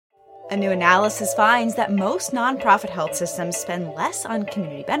A new analysis finds that most nonprofit health systems spend less on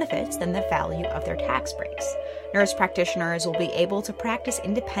community benefits than the value of their tax breaks. Nurse practitioners will be able to practice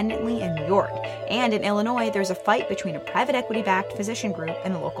independently in New York, and in Illinois, there's a fight between a private equity-backed physician group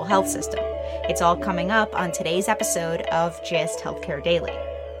and a local health system. It's all coming up on today's episode of GIST Healthcare Daily.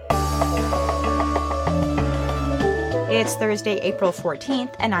 It's Thursday, April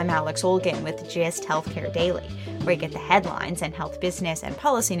 14th, and I'm Alex Olgin with GIST Healthcare Daily, where you get the headlines and health business and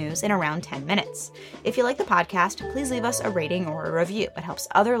policy news in around 10 minutes. If you like the podcast, please leave us a rating or a review. It helps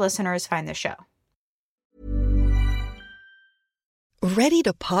other listeners find the show. Ready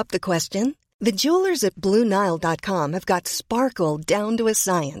to pop the question? The jewelers at BlueNile.com have got sparkle down to a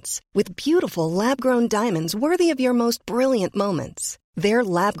science with beautiful lab-grown diamonds worthy of your most brilliant moments. Their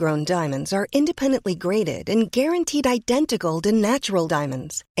lab-grown diamonds are independently graded and guaranteed identical to natural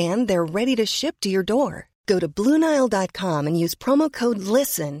diamonds, and they're ready to ship to your door. Go to BlueNile.com and use promo code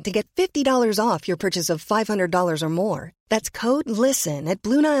LISTEN to get $50 off your purchase of $500 or more. That's code LISTEN at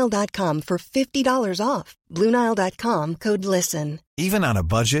BlueNile.com for $50 off. BlueNile.com, code LISTEN. Even on a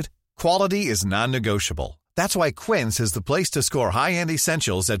budget, quality is non-negotiable. That's why Quince is the place to score high-end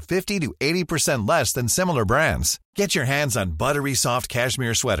essentials at 50 to 80% less than similar brands. Get your hands on buttery soft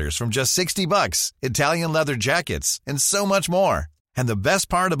cashmere sweaters from just $60, Italian leather jackets, and so much more. And the best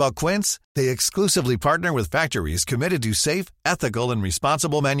part about Quince, they exclusively partner with factories committed to safe, ethical, and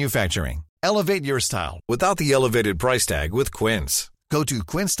responsible manufacturing. Elevate your style without the elevated price tag with Quince. Go to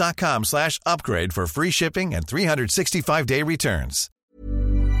quince.com/upgrade for free shipping and 365-day returns.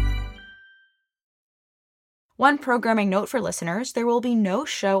 One programming note for listeners, there will be no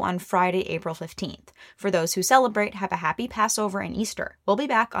show on Friday, April 15th. For those who celebrate, have a happy Passover and Easter. We'll be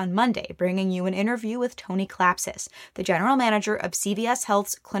back on Monday, bringing you an interview with Tony Klapsis, the general manager of CVS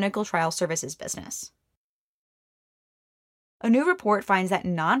Health's clinical trial services business. A new report finds that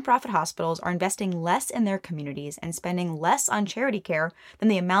nonprofit hospitals are investing less in their communities and spending less on charity care than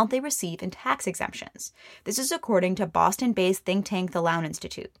the amount they receive in tax exemptions. This is according to Boston-based think tank the Lown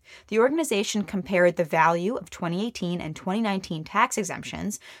Institute. The organization compared the value of 2018 and 2019 tax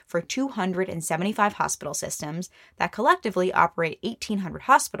exemptions for 275 hospital systems that collectively operate 1,800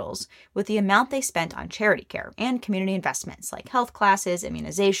 hospitals with the amount they spent on charity care and community investments like health classes,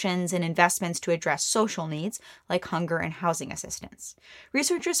 immunizations, and investments to address social needs like hunger and housing assistance.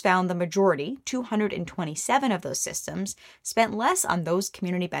 Researchers found the majority, 227 of those systems, spent less on those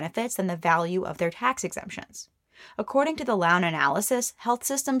community benefits than the value of their tax exemptions. According to the Lown analysis, health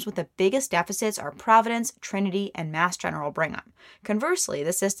systems with the biggest deficits are Providence, Trinity, and Mass General Brigham. Conversely,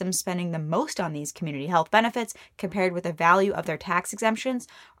 the systems spending the most on these community health benefits compared with the value of their tax exemptions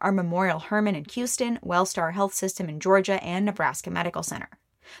are Memorial Hermann in Houston, Wellstar Health System in Georgia, and Nebraska Medical Center.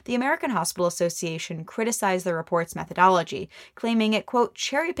 The American Hospital Association criticized the report's methodology, claiming it, quote,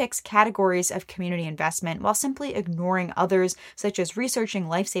 cherry-picks categories of community investment while simply ignoring others, such as researching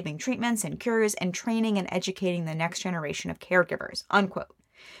life-saving treatments and cures and training and educating the next generation of caregivers, unquote.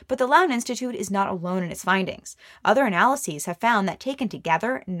 But the Lown Institute is not alone in its findings. Other analyses have found that taken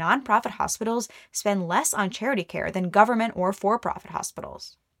together, nonprofit hospitals spend less on charity care than government or for-profit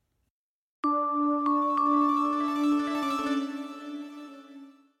hospitals.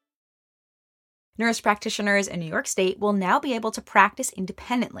 Nurse practitioners in New York State will now be able to practice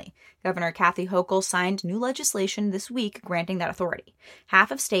independently. Governor Kathy Hochul signed new legislation this week granting that authority.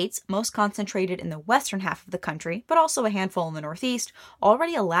 Half of states, most concentrated in the western half of the country, but also a handful in the Northeast,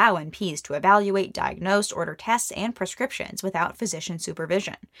 already allow NPs to evaluate, diagnose, order tests, and prescriptions without physician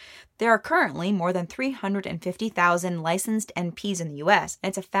supervision. There are currently more than 350,000 licensed NPs in the U.S., and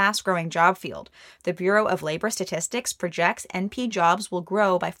it's a fast-growing job field. The Bureau of Labor Statistics projects NP jobs will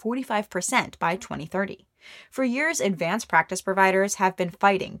grow by 45% by 2030. For years, advanced practice providers have been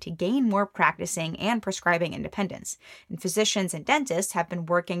fighting to gain more practicing and prescribing independence, and physicians and dentists have been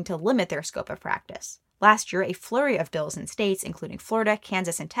working to limit their scope of practice. Last year, a flurry of bills in states, including Florida,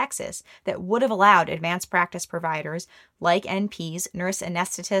 Kansas, and Texas, that would have allowed advanced practice providers like NPs, nurse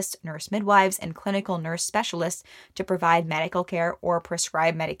anesthetists, nurse midwives, and clinical nurse specialists to provide medical care or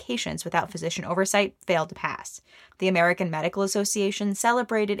prescribe medications without physician oversight failed to pass. The American Medical Association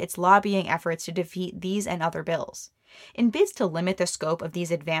celebrated its lobbying efforts to defeat these and other bills. In bids to limit the scope of these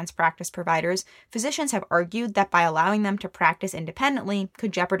advanced practice providers, physicians have argued that by allowing them to practice independently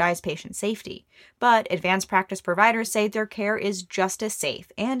could jeopardize patient safety. But advanced practice providers say their care is just as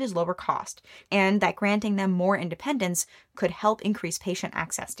safe and is lower cost, and that granting them more independence could help increase patient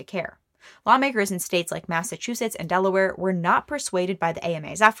access to care. Lawmakers in states like Massachusetts and Delaware were not persuaded by the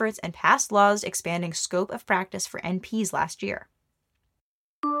AMA's efforts and passed laws expanding scope of practice for NPs last year.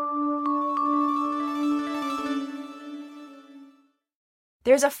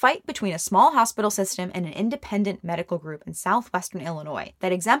 There's a fight between a small hospital system and an independent medical group in southwestern Illinois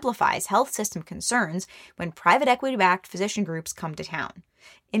that exemplifies health system concerns when private equity-backed physician groups come to town.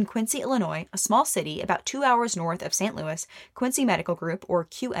 In Quincy, Illinois, a small city about 2 hours north of St. Louis, Quincy Medical Group, or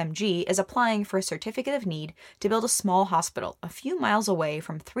QMG, is applying for a certificate of need to build a small hospital a few miles away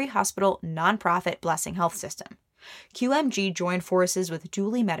from three-hospital nonprofit Blessing Health System. QMG joined forces with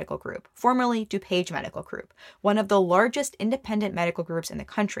Dooley Medical Group, formerly DuPage Medical Group, one of the largest independent medical groups in the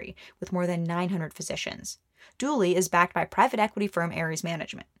country, with more than 900 physicians. Dooley is backed by private equity firm Ares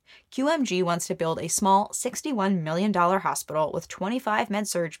Management. QMG wants to build a small $61 million hospital with 25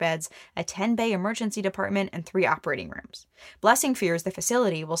 med-surg beds, a 10-bay emergency department, and 3 operating rooms. Blessing fears the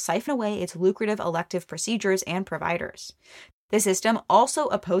facility will siphon away its lucrative elective procedures and providers. The system also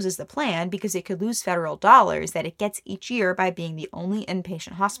opposes the plan because it could lose federal dollars that it gets each year by being the only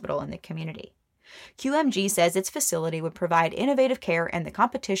inpatient hospital in the community. QMG says its facility would provide innovative care and the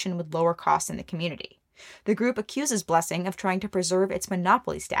competition would lower costs in the community. The group accuses Blessing of trying to preserve its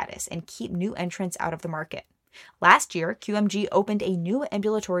monopoly status and keep new entrants out of the market. Last year, QMG opened a new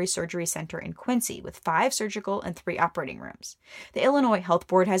ambulatory surgery center in Quincy with 5 surgical and 3 operating rooms. The Illinois Health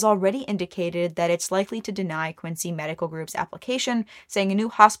Board has already indicated that it's likely to deny Quincy Medical Group's application, saying a new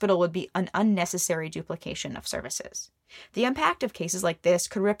hospital would be an unnecessary duplication of services. The impact of cases like this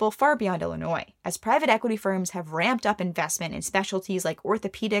could ripple far beyond Illinois, as private equity firms have ramped up investment in specialties like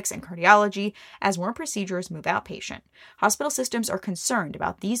orthopedics and cardiology as more procedures move outpatient. Hospital systems are concerned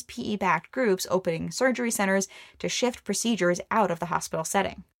about these PE-backed groups opening surgery centers to shift procedures out of the hospital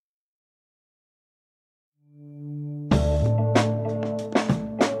setting.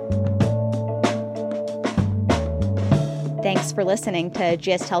 Thanks for listening to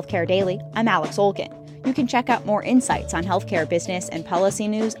GIST Healthcare Daily. I'm Alex Olgin. You can check out more insights on healthcare business and policy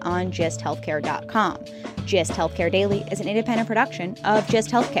news on gisthealthcare.com. GIST Healthcare Daily is an independent production of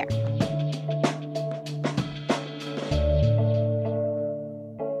GIST Healthcare.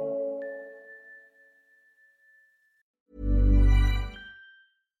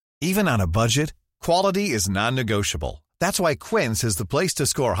 Even on a budget, quality is non-negotiable. That's why Quince is the place to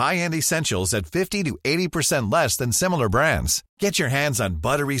score high-end essentials at 50 to 80% less than similar brands. Get your hands on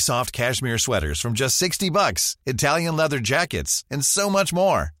buttery soft cashmere sweaters from just $60, Italian leather jackets, and so much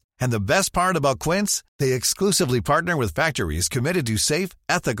more. And the best part about Quince, they exclusively partner with factories committed to safe,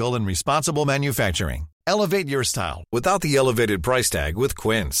 ethical, and responsible manufacturing. Elevate your style without the elevated price tag with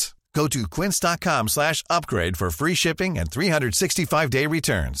Quince. Go to quince.com/upgrade for free shipping and 365-day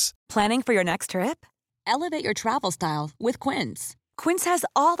returns. Planning for your next trip? Elevate your travel style with Quince. Quince has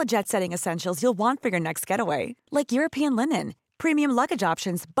all the jet-setting essentials you'll want for your next getaway, like European linen, premium luggage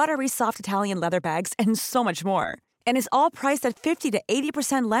options, buttery soft Italian leather bags, and so much more. And is all priced at 50 to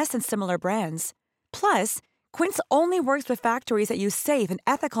 80% less than similar brands. Plus, Quince only works with factories that use safe and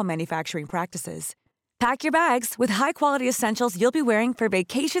ethical manufacturing practices. Pack your bags with high-quality essentials you'll be wearing for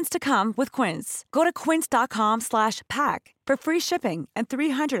vacations to come with Quince. Go to quince.com/pack for free shipping and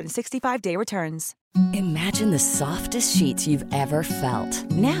 365-day returns. Imagine the softest sheets you've ever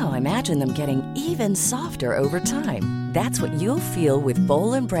felt. Now imagine them getting even softer over time. That's what you'll feel with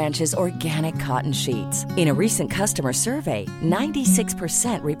Boll & Branch's organic cotton sheets. In a recent customer survey,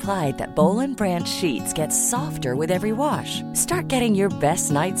 96% replied that Boll & Branch sheets get softer with every wash. Start getting your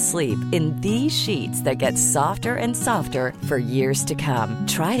best night's sleep in these sheets that get softer and softer for years to come.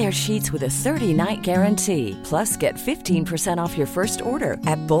 Try their sheets with a 30-night guarantee. Plus, get 15% off your first order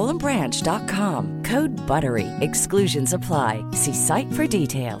at bollandbranch.com. Code BUTTERY. Exclusions apply. See site for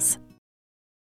details.